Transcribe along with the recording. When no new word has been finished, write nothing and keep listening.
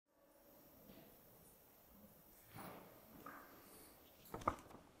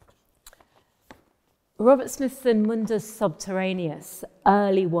Robert Smithson, Mundus Subterraneus,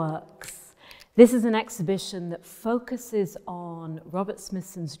 Early Works. This is an exhibition that focuses on Robert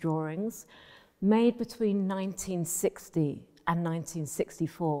Smithson's drawings made between 1960 and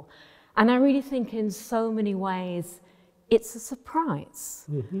 1964. And I really think in so many ways, it's a surprise.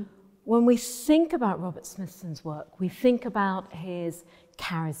 Mm-hmm. When we think about Robert Smithson's work, we think about his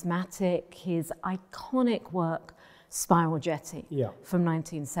charismatic, his iconic work, Spiral Jetty, from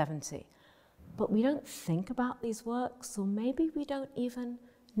 1970. But we don't think about these works, or maybe we don't even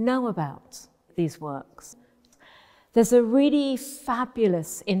know about these works. There's a really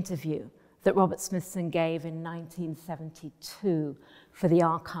fabulous interview that Robert Smithson gave in 1972 for the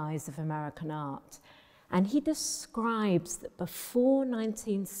Archives of American Art. And he describes that before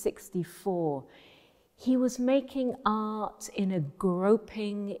 1964, he was making art in a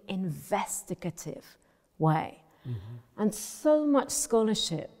groping, investigative way. Mm-hmm. And so much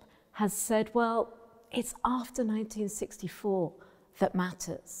scholarship has said, well, it's after 1964 that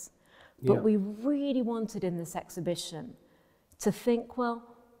matters. But we really wanted in this exhibition to think, well,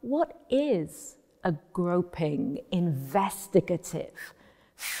 what is a groping, investigative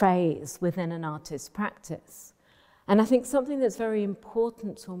phase within an artist's practice? And I think something that's very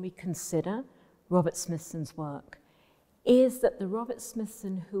important when we consider Robert Smithson's work is that the Robert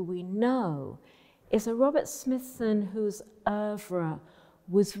Smithson who we know is a Robert Smithson whose oeuvre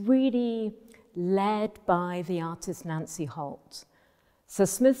was really led by the artist Nancy Holt. So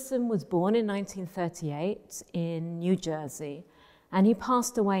Smithson was born in 1938 in New Jersey, and he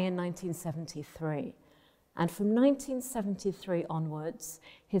passed away in 1973. And from 1973 onwards,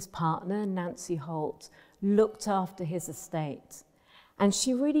 his partner, Nancy Holt, looked after his estate. And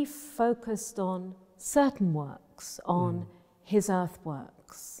she really focused on certain works, on his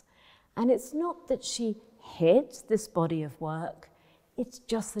earthworks. And it's not that she hid this body of work, it's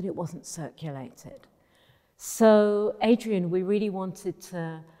just that it wasn't circulated. So, Adrian, we really wanted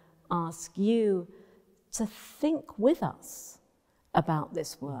to ask you to think with us about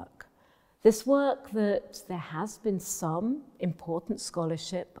this work. This work that there has been some important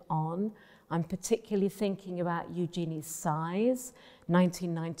scholarship on. I'm particularly thinking about Eugenie Tsai's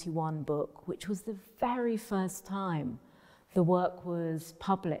 1991 book, which was the very first time the work was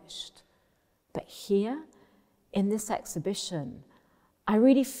published. But here, in this exhibition, I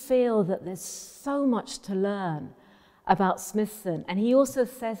really feel that there's so much to learn about Smithson. And he also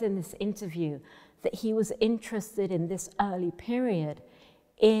says in this interview that he was interested in this early period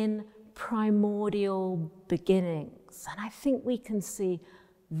in primordial beginnings. And I think we can see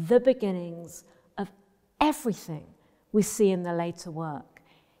the beginnings of everything we see in the later work.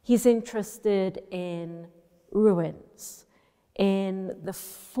 He's interested in ruins, in the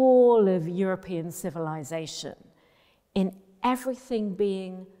fall of European civilization, in everything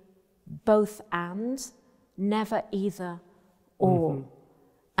being both and, never either or. Mm-hmm.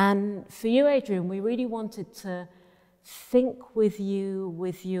 And for you, Adrian, we really wanted to think with you,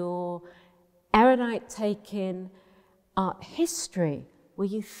 with your erudite take in art history, where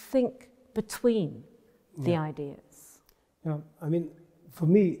you think between the ideas. Yeah, I mean, for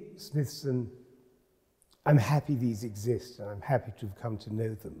me, Smithson, I'm happy these exist, and I'm happy to have come to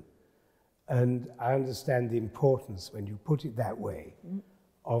know them. And I understand the importance, when you put it that way,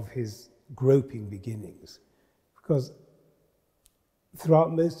 of his groping beginnings. Because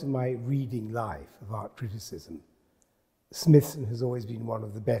throughout most of my reading life of art criticism, Smithson has always been one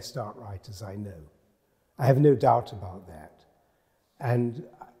of the best art writers I know. I have no doubt about that. And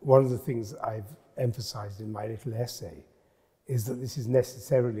one of the things I've emphasized in my little essay is that this is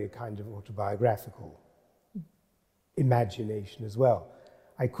necessarily a kind of autobiographical imagination as well.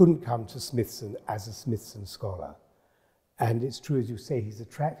 I couldn't come to Smithson as a Smithson scholar. And it's true, as you say, he's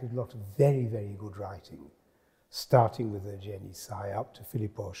attracted a lot of very, very good writing, starting with Eugenie Tsai up to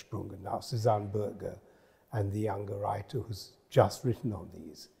Philipp Ursprung and now Susanne Burger and the younger writer who's just written on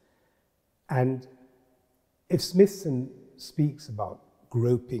these. And if Smithson speaks about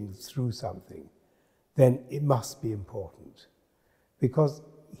groping through something, then it must be important, because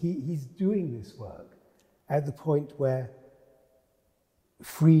he's doing this work at the point where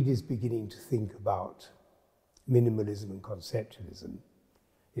Fried is beginning to think about minimalism and conceptualism.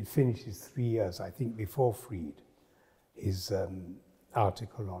 It finishes 3 years, I think, before Fried. His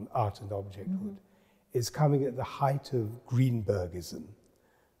article on art and objecthood is coming at the height of Greenbergism,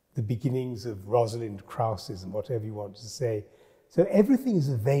 the beginnings of Rosalind Kraussism, whatever you want to say. So everything is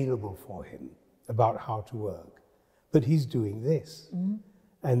available for him about how to work, but he's doing this.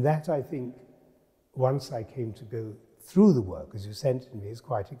 And that, I think, once I came to go through the work, as you sent it to me, is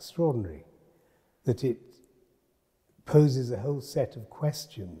quite extraordinary, that it poses a whole set of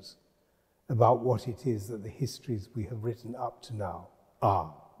questions about what it is that the histories we have written up to now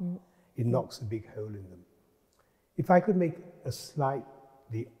are. It knocks a big hole in them. If I could make a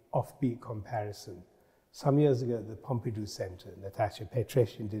slightly offbeat comparison, some years ago at the Pompidou Center, Natasha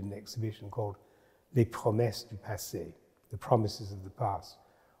Petressian did an exhibition called Les Promesses du Passé, the promises of the past,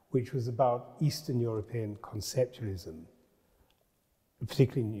 which was about Eastern European conceptualism,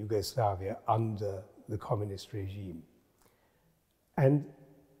 particularly in Yugoslavia, under the communist regime. And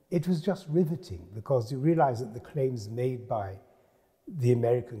it was just riveting because you realize that the claims made by the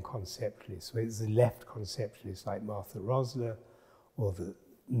American conceptualists, whether it's the left conceptualists like Martha Rosler or the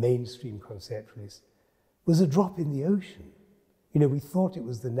mainstream conceptualists, was a drop in the ocean. You know, we thought it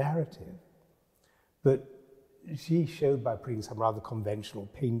was the narrative, but she showed by putting some rather conventional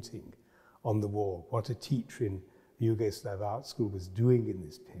painting on the wall what a teacher in the Yugoslav art school was doing in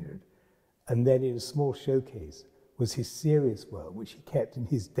this period. And then in a small showcase was his serious work, which he kept in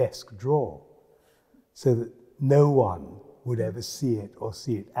his desk drawer, so that no one would ever see it or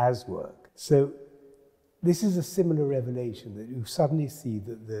see it as work. So this is a similar revelation, that you suddenly see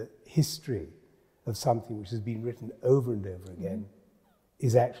that the history of something which has been written over and over again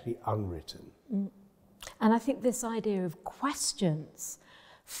is actually unwritten. And I think this idea of questions,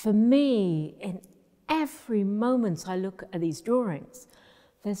 for me, in every moment I look at these drawings,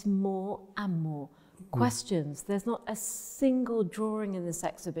 there's more and more questions. There's not a single drawing in this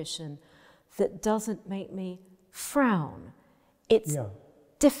exhibition that doesn't make me frown. It's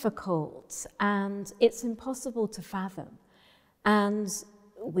difficult and it's impossible to fathom. And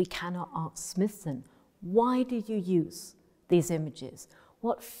we cannot ask Smithson, why did you use these images?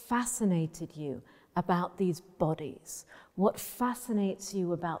 What fascinated you about these bodies? What fascinates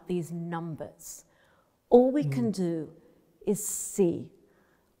you about these numbers? All we can do is see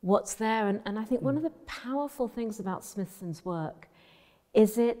what's there. And I think one of the powerful things about Smithson's work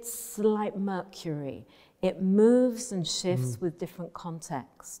is it's like Mercury. It moves and shifts with different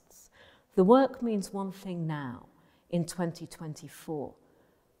contexts. The work means one thing now in 2024,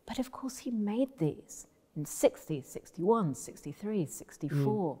 but of course he made these in 60, 61, 63,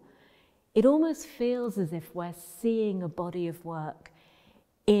 64. It almost feels as if we're seeing a body of work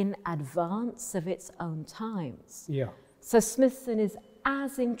in advance of its own times. So Smithson is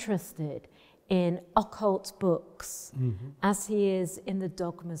as interested in occult books as he is in the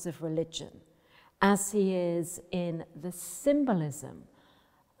dogmas of religion, as he is in the symbolism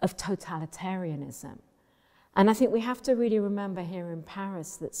of totalitarianism. And I think we have to really remember here in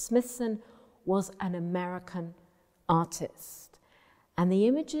Paris that Smithson was an American artist. And the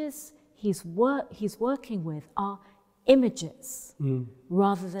images he's working with are images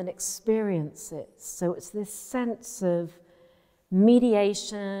rather than experiences. So it's this sense of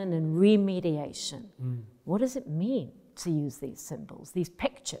mediation and remediation. What does it mean to use these symbols, these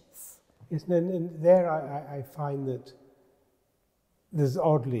pictures? Yes, and there I find that there's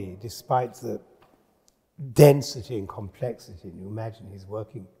oddly, despite the density and complexity, and you imagine his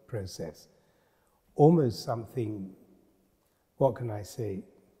working process, almost something, what can I say,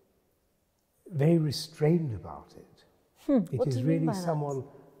 very restrained about it. It is really someone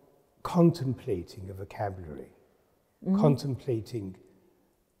contemplating a vocabulary, contemplating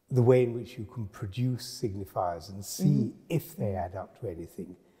the way in which you can produce signifiers and see if they add up to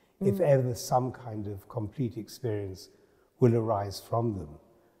anything, if ever some kind of complete experience will arise from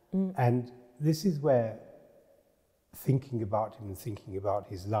them. And this is where thinking about him and thinking about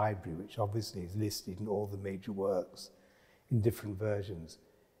his library, which obviously is listed in all the major works in different versions,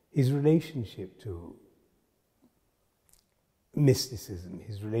 his relationship to mysticism,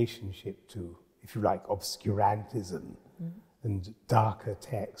 his relationship to, if you like, obscurantism and darker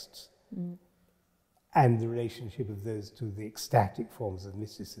texts, and the relationship of those to the ecstatic forms of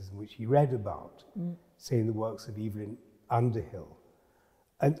mysticism which he read about, say in the works of Evelyn Underhill.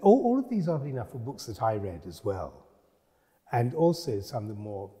 And all of these, oddly enough, are books that I read as well. And also some of the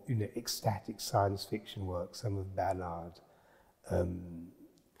more, ecstatic science fiction works, some of Ballard,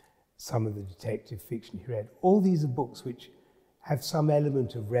 some of the detective fiction he read. All these are books which have some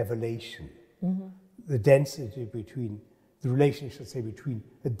element of revelation. The density between, the relationship, say, between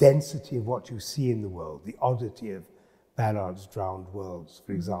the density of what you see in the world, the oddity of Ballard's Drowned Worlds,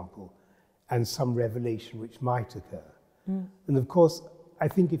 for example, and some revelation which might occur. And of course, I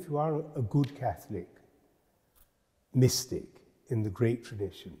think if you are a good Catholic mystic in the great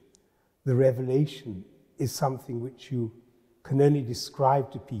tradition, the revelation is something which you can only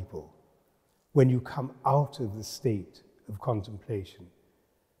describe to people when you come out of the state of contemplation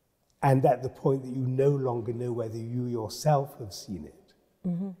and at the point that you no longer know whether you yourself have seen it.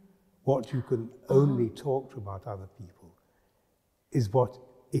 What you can only talk to about other people is what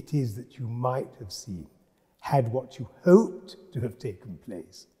it is that you might have seen had what you hoped to have taken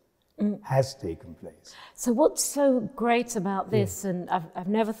place has taken place. So what's so great about this, and I've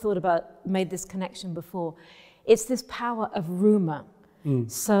never made this connection before, it's this power of rumour.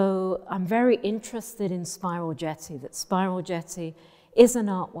 So I'm very interested in Spiral Jetty, that Spiral Jetty is an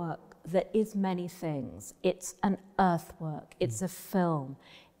artwork that is many things. It's an earthwork, it's a film,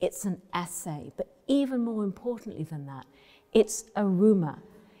 it's an essay, but even more importantly than that, it's a rumour.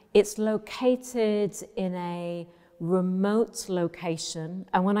 It's located in a remote location,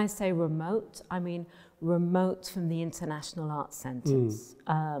 and when I say remote, I mean remote from the International Arts Centres.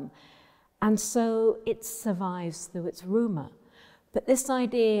 And so it survives through its rumour. But this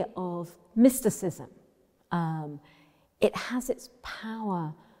idea of mysticism, it has its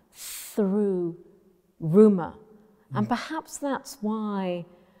power through rumour. And perhaps that's why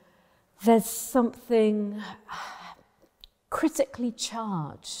there's something critically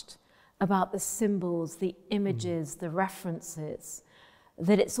charged about the symbols, the images, the references,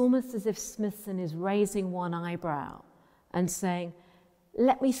 that it's almost as if Smithson is raising one eyebrow and saying,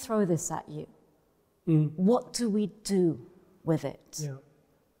 let me throw this at you. What do we do with it? Yeah.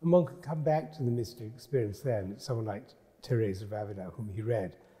 And one could come back to the mystic experience then, someone like Teresa of Avila, whom he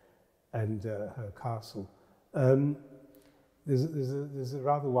read, and her castle. There's a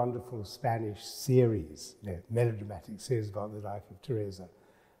rather wonderful Spanish series, melodramatic series about the life of Teresa.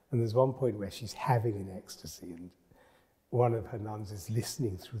 And there's one point where she's having an ecstasy, and one of her nuns is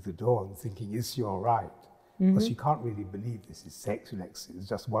listening through the door and thinking, is she all right? Because she can't really believe this is sexual ecstasy. There's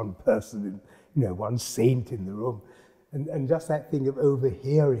just one person, one saint in the room. And just that thing of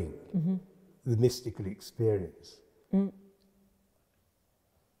overhearing the mystical experience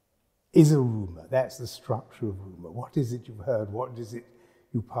is a rumour. That's the structure of rumour. What is it you've heard? What is it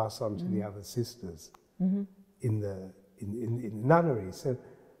you pass on to the other sisters in the nunnery? So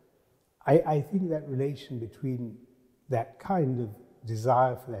I think that relation between that kind of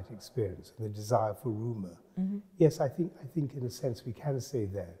desire for that experience and the desire for rumour, yes, I think in a sense we can say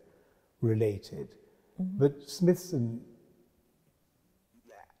they're related. But Smithson,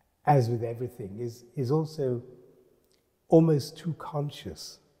 as with everything, is also almost too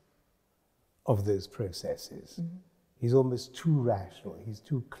conscious of those processes. He's almost too rational. He's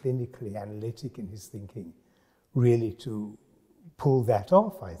too clinically analytic in his thinking, really, to pull that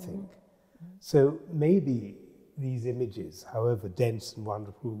off, I think. So maybe these images, however dense and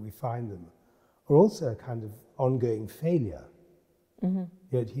wonderful we find them, are also a kind of ongoing failure.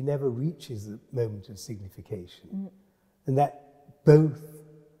 Yet he never reaches the moment of signification. And that both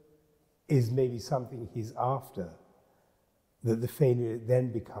is maybe something he's after, that the failure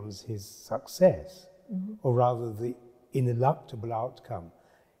then becomes his success, or rather the ineluctable outcome.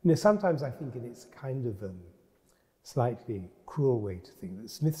 Sometimes I think, and it's kind of slightly cruel way to think, that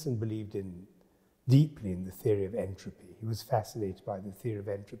Smithson believed deeply in the theory of entropy. He was fascinated by the theory of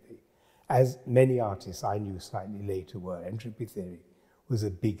entropy. As many artists I knew slightly later were, entropy theory was a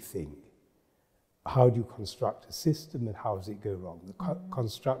big thing. How do you construct a system and how does it go wrong? The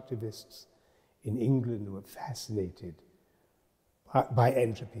constructivists in England were fascinated by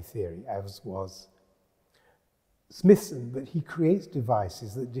entropy theory, as was Smithson, but he creates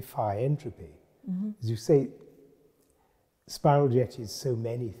devices that defy entropy. As you say, Spiral Jetty is so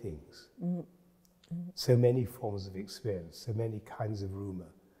many things, so many forms of experience, so many kinds of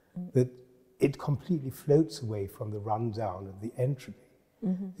rumour, that it completely floats away from the rundown of the entropy.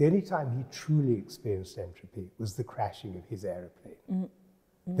 The only time he truly experienced entropy was the crashing of his aeroplane.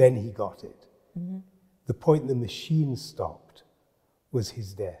 Then he got it. The point the machine stopped was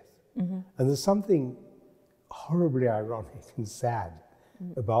his death. And there's something horribly ironic and sad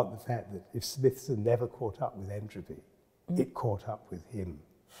about the fact that if Smithson never caught up with entropy, it caught up with him.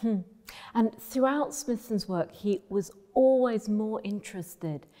 And throughout Smithson's work, he was always more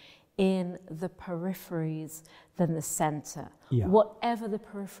interested in the peripheries than the centre, whatever the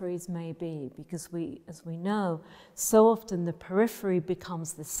peripheries may be, because as we know, so often the periphery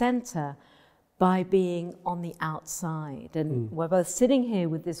becomes the centre by being on the outside. And we're both sitting here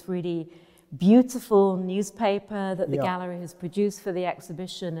with this really beautiful newspaper that the gallery has produced for the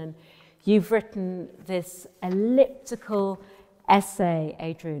exhibition, and you've written this elliptical essay,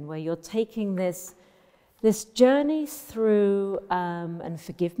 Adrian, where you're taking this journey through, and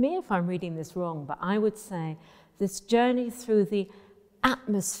forgive me if I'm reading this wrong, but I would say this journey through the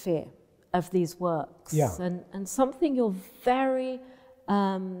atmosphere of these works. And something you're very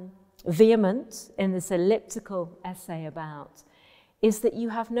vehement in this elliptical essay about is that you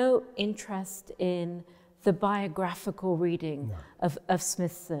have no interest in the biographical reading of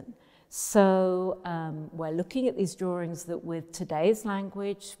Smithson. So we're looking at these drawings that with today's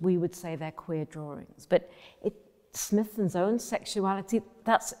language, we would say they're queer drawings. But Smithson's own sexuality,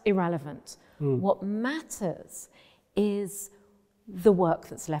 that's irrelevant. What matters is the work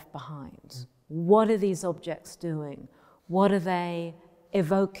that's left behind. What are these objects doing? What are they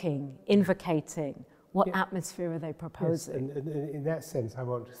evoking, invocating? What atmosphere are they proposing? Yes, and in that sense, I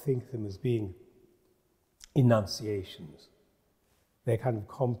want to think of them as being enunciations. They're kind of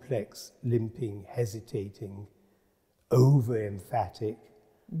complex, limping, hesitating, over-emphatic,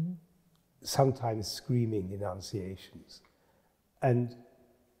 sometimes screaming enunciations. And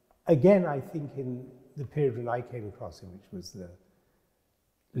again, I think in the period when I came across him, which was the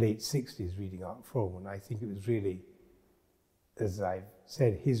late 60s, reading Art Form, and I think it was really, as I've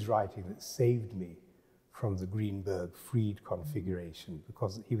said, his writing that saved me from the Greenberg-Fried configuration,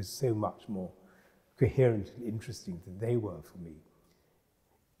 because he was so much more coherent and interesting than they were for me.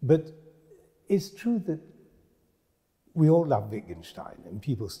 But it's true that we all love Wittgenstein, and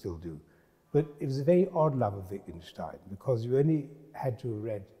people still do. But it was a very odd love of Wittgenstein, because you only had to have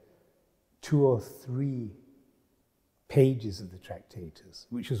read 2 or 3 pages of the Tractatus,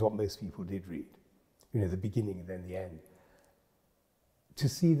 which is what most people did read, you know, the beginning and then the end, to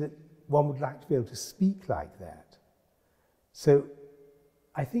see that one would like to be able to speak like that. So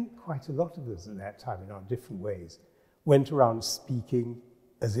I think quite a lot of us at that time, in our different ways, went around speaking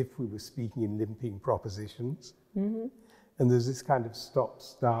as if we were speaking in limping propositions. And there's this kind of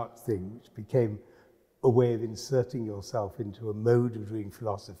stop-start thing, which became a way of inserting yourself into a mode of doing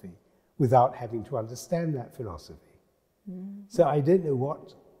philosophy without having to understand that philosophy. So I don't know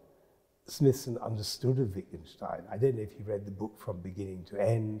what Smithson understood of Wittgenstein. I don't know if he read the book from beginning to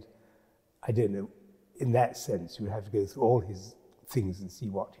end. I don't know. In that sense, you would have to go through all his things and see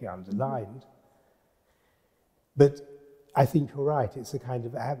what he underlined. But I think you're right. It's a kind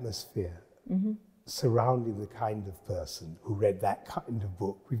of atmosphere surrounding the kind of person who read that kind of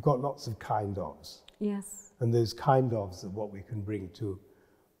book. We've got lots of kind ofs. Yes. And those kind ofs are what we can bring to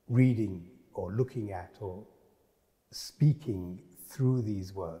reading or looking at or speaking through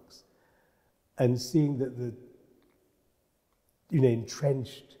these works, and seeing that the, you know,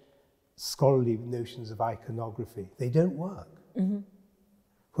 entrenched scholarly notions of iconography, they don't work.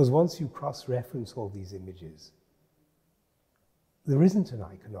 Because once you cross-reference all these images, there isn't an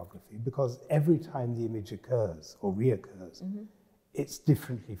iconography, because every time the image occurs or reoccurs, it's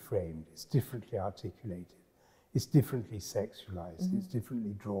differently framed, it's differently articulated, it's differently sexualized, it's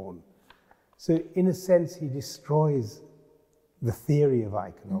differently drawn. So in a sense, he destroys the theory of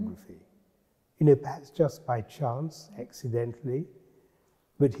iconography. You know, perhaps just by chance, accidentally,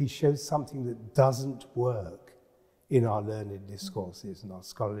 but he shows something that doesn't work in our learned discourses and our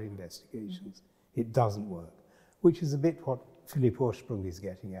scholarly investigations. It doesn't work, which is a bit what Philipp Ursprung is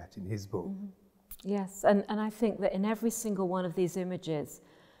getting at in his book. Yes, and I think that in every single one of these images,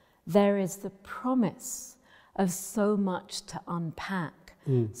 there is the promise of so much to unpack.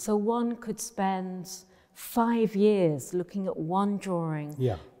 So one could spend 5 years looking at one drawing,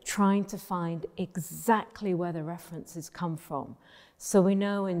 trying to find exactly where the references come from. So we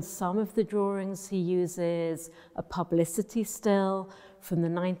know in some of the drawings he uses a publicity still from the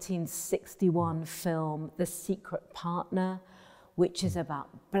 1961 film The Secret Partner, which is about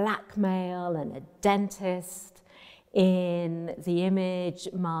blackmail and a dentist. In the image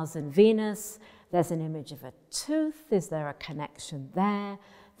Mars and Venus, there's an image of a tooth. Is there a connection there?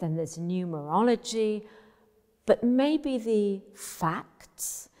 Then there's numerology. But maybe the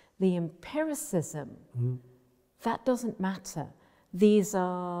facts, the empiricism, that doesn't matter. These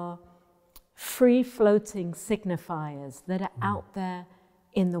are free-floating signifiers that are out there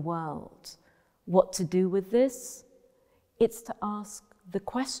in the world. What to do with this? It's to ask the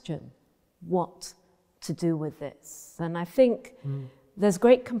question, what to do with this? And I think there's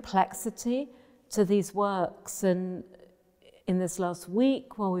great complexity to these works. And in this last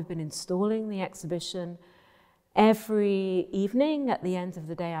week, while we've been installing the exhibition, every evening at the end of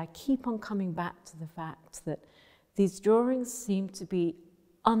the day, I keep on coming back to the fact that these drawings seem to be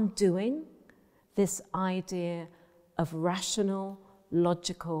undoing this idea of rational,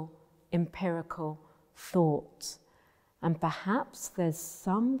 logical, empirical thought. And perhaps there's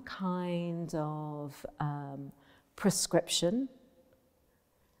some kind of prescription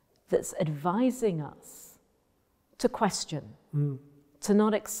that's advising us to question, to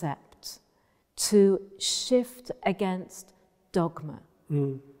not accept, to shift against dogma.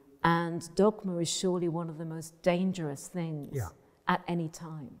 And dogma is surely one of the most dangerous things at any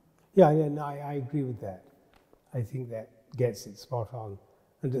time. No, I agree with that. I think that gets it spot on.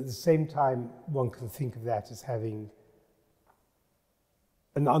 And at the same time, one can think of that as having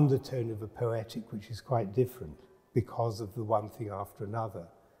an undertone of a poetic which is quite different because of the one thing after another.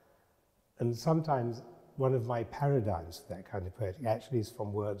 And sometimes one of my paradigms for that kind of poetic actually is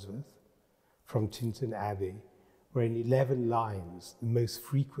from Wordsworth, from Tintern Abbey, where in 11 lines, the most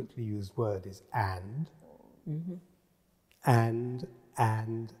frequently used word is and, and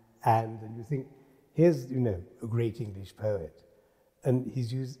you think, here's, you know, a great English poet, and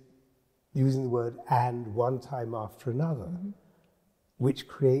he's using the word and one time after another, which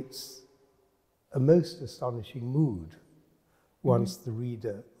creates a most astonishing mood once the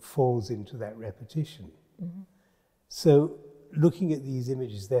reader falls into that repetition. So looking at these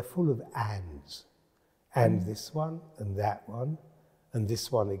images, they're full of ands. And this one, and that one, and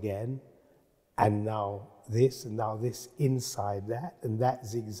this one again, and now this inside that, and that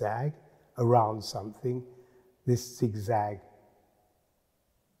zigzag around something. This zigzag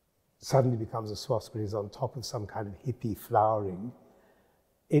suddenly becomes a swastika, is on top of some kind of hippie flowering.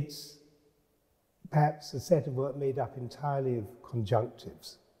 It's perhaps a set of work made up entirely of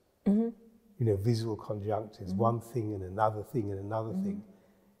conjunctives, you know, visual conjunctives, one thing and another thing and another thing.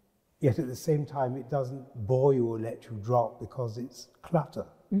 Yet at the same time, it doesn't bore you or let you drop because it's clutter.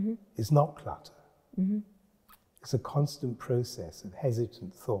 It's not clutter. It's a constant process of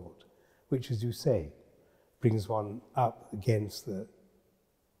hesitant thought, which, as you say, brings one up against the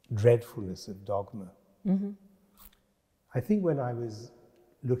dreadfulness of dogma. I think when I was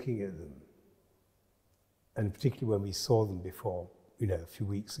looking at them, and particularly when we saw them before, you know, a few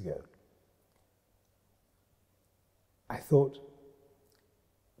weeks ago, I thought,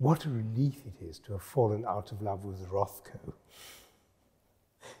 what a relief it is to have fallen out of love with Rothko.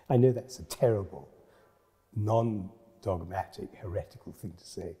 I know that's a terrible, non-dogmatic, heretical thing to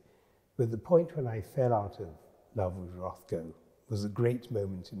say, but the point when I fell out of love with Rothko was a great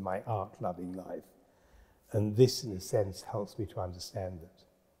moment in my art-loving life. And this, in a sense, helps me to understand that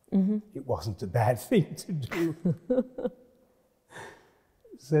it wasn't a bad thing to do.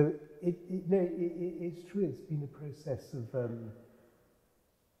 So it's true, it's been a process of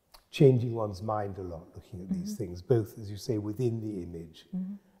changing one's mind a lot, looking at these things, both, as you say, within the image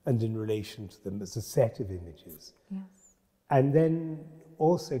and in relation to them as a set of images. Yes. And then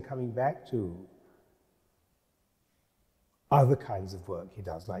also coming back to other kinds of work he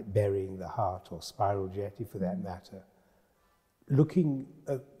does, like Burying the Heart or Spiral Jetty for that matter, looking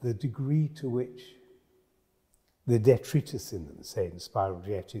at the degree to which the detritus in them, say in Spiral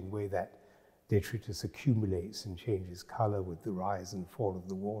Jetty, in the way that detritus accumulates and changes color with the rise and fall of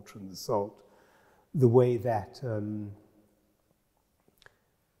the water and the salt, the way that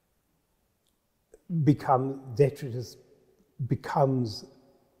detritus becomes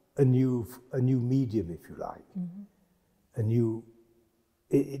a new medium, if you like. A new,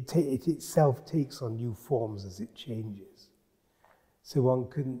 it itself takes on new forms as it changes. So one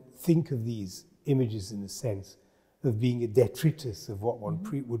can think of these images in a sense of being a detritus of what one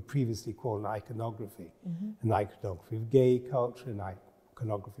would previously call an iconography. An iconography of gay culture, an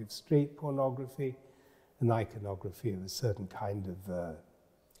iconography of straight pornography, an iconography of a certain kind of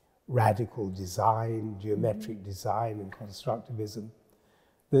radical design, geometric design and constructivism,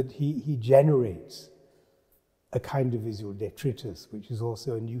 that he generates a kind of visual detritus, which is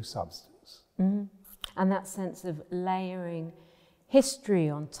also a new substance. And that sense of layering history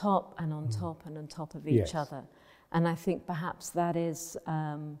on top and on top and on top of each other. And I think perhaps that is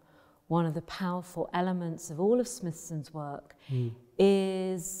one of the powerful elements of all of Smithson's work,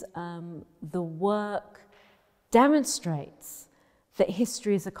 is the work demonstrates that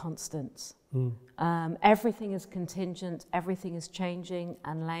history is a constant. Everything is contingent, everything is changing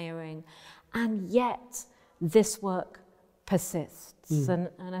and layering, and yet this work persists. And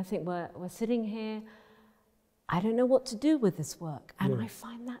I think we're sitting here, I don't know what to do with this work, and I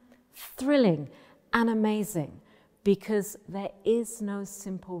find that thrilling and amazing, because there is no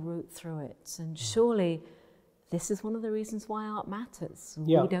simple route through it. And surely this is one of the reasons why art matters.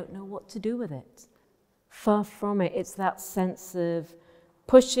 We don't know what to do with it. Far from it. It's that sense of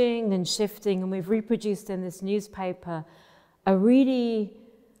pushing and shifting, and we've reproduced in this newspaper a really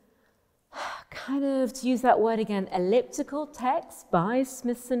kind of, to use that word again, elliptical text by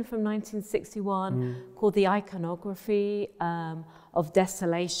Smithson from 1961 called The Iconography of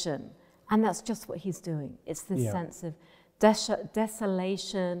Desolation. And that's just what he's doing. It's this sense of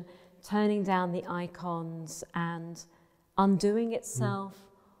desolation, turning down the icons and undoing itself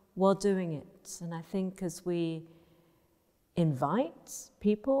while doing it. And I think as we invite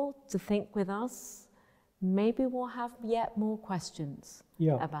people to think with us, maybe we'll have yet more questions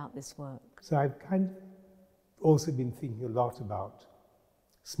about this work. So I've kind of also been thinking a lot about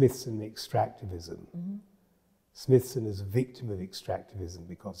Smithson extractivism Smithson is a victim of extractivism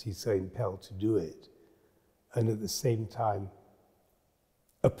because he's so impelled to do it, and at the same time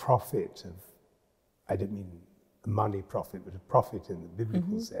a prophet of, I don't mean a money prophet, but a prophet in the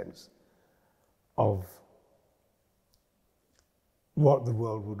biblical sense of what the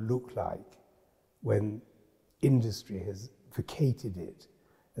world would look like when industry has vacated it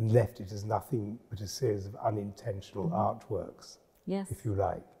and left it as nothing but a series of unintentional artworks, if you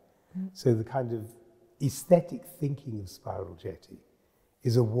like. So the kind of aesthetic thinking of Spiral Jetty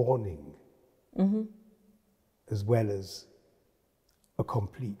is a warning as well as a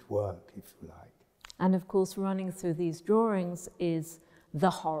complete work, if you like. And of course, running through these drawings is the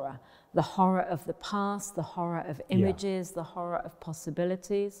horror of the past, the horror of images, the horror of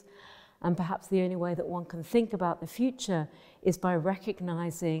possibilities. And perhaps the only way that one can think about the future is by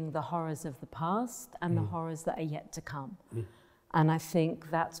recognizing the horrors of the past and the horrors that are yet to come. And I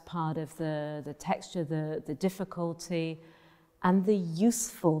think that's part of the texture, the difficulty, and the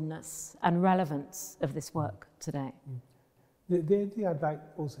usefulness and relevance of this work today. The other thing I'd like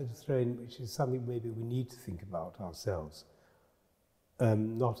also to throw in, which is something maybe we need to think about ourselves,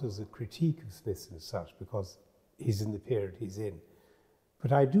 not as a critique of Smithson as such, because he's in the period he's in,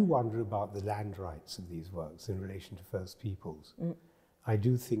 but I do wonder about the land rights of these works in relation to First Peoples. I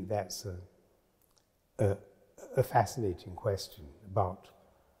do think that's a fascinating question about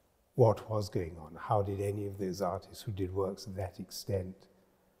what was going on. How did any of those artists who did works of that extent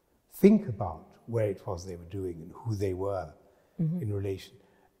think about where it was they were doing and who they were in relation?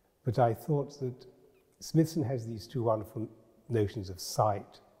 But I thought that Smithson has these two wonderful notions of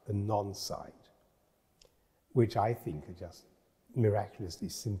sight and non-sight, which I think are just miraculously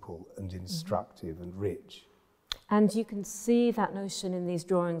simple and instructive and rich. And you can see that notion in these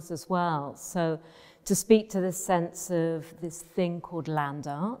drawings as well. So to speak to the sense of this thing called land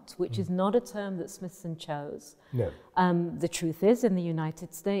art, which is not a term that Smithson chose. No. The truth is, in the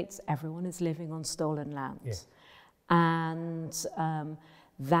United States, everyone is living on stolen land. Yes. And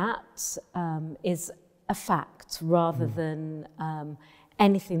that is a fact rather than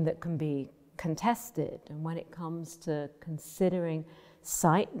anything that can be contested. And when it comes to considering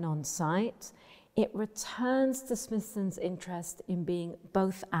sight, non-sight, it returns to Smithson's interest in being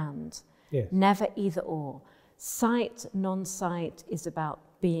both and, never either or. Sight, non-sight is about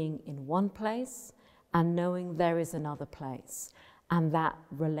being in one place and knowing there is another place. And that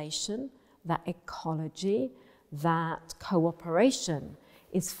relation, that ecology, that cooperation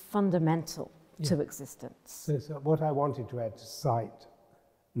is fundamental to existence. So what I wanted to add to sight,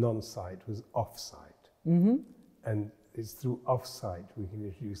 non-sight, was off-sight. And it's through off-sight we can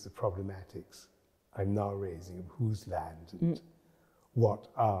introduce the problematics I'm now raising of whose land and what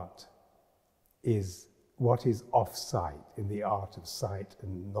art is, what is off-sight in the art of sight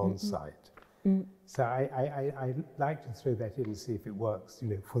and non-sight. So I like to throw that in and see if it works, you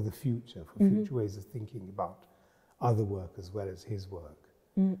know, for the future, for future ways of thinking about other work as well as his work.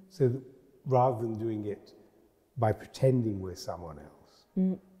 So that rather than doing it by pretending we're someone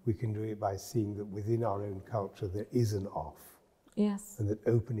else, we can do it by seeing that within our own culture there is an off. Yes. And that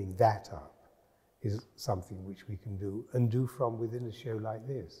opening that up is something which we can do, and do from within a show like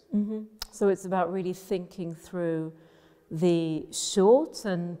this. So it's about really thinking through the short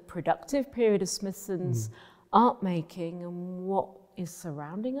and productive period of Smithson's art making, and what is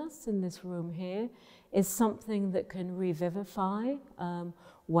surrounding us in this room here is something that can revivify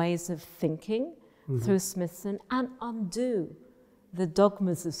ways of thinking through Smithson and undo the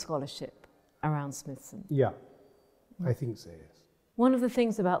dogmas of scholarship around Smithson. Yeah, I think so, yes. One of the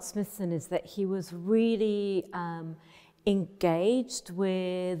things about Smithson is that he was really engaged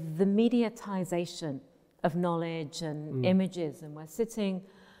with the mediatization of knowledge and images, and we're sitting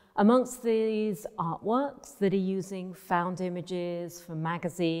amongst these artworks that are using found images from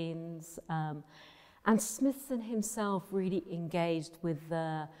magazines, and Smithson himself really engaged with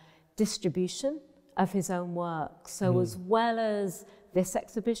the distribution of his own work. So as well as this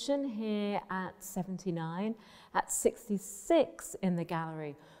exhibition here at 79, at 66 in the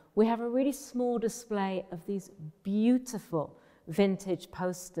gallery, we have a really small display of these beautiful vintage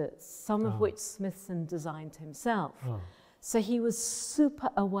posters, some of which Smithson designed himself. So he was super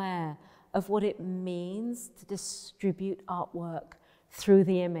aware of what it means to distribute artwork through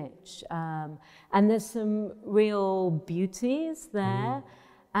the image. And there's some real beauties there.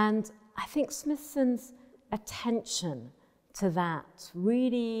 And I think Smithson's attention to that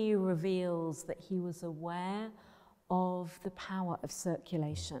really reveals that he was aware of the power of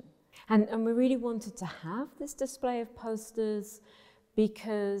circulation. And we really wanted to have this display of posters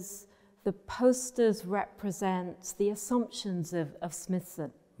because the posters represent the assumptions of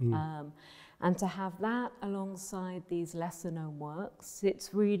Smithson. And to have that alongside these lesser known works,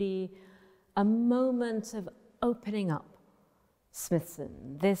 it's really a moment of opening up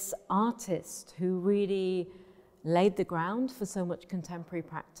Smithson, this artist who really laid the ground for so much contemporary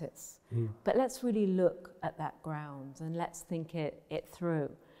practice. But let's really look at that ground and let's think it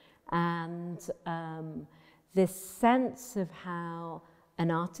through. And this sense of how an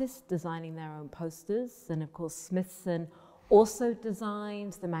artist designing their own posters, and of course Smithson also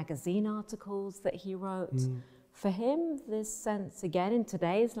designed the magazine articles that he wrote. For him, this sense, again in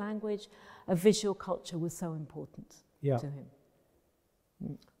today's language, of visual culture was so important to him.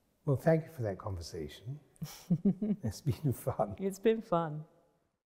 Well, thank you for that conversation. It's been fun. It's been fun.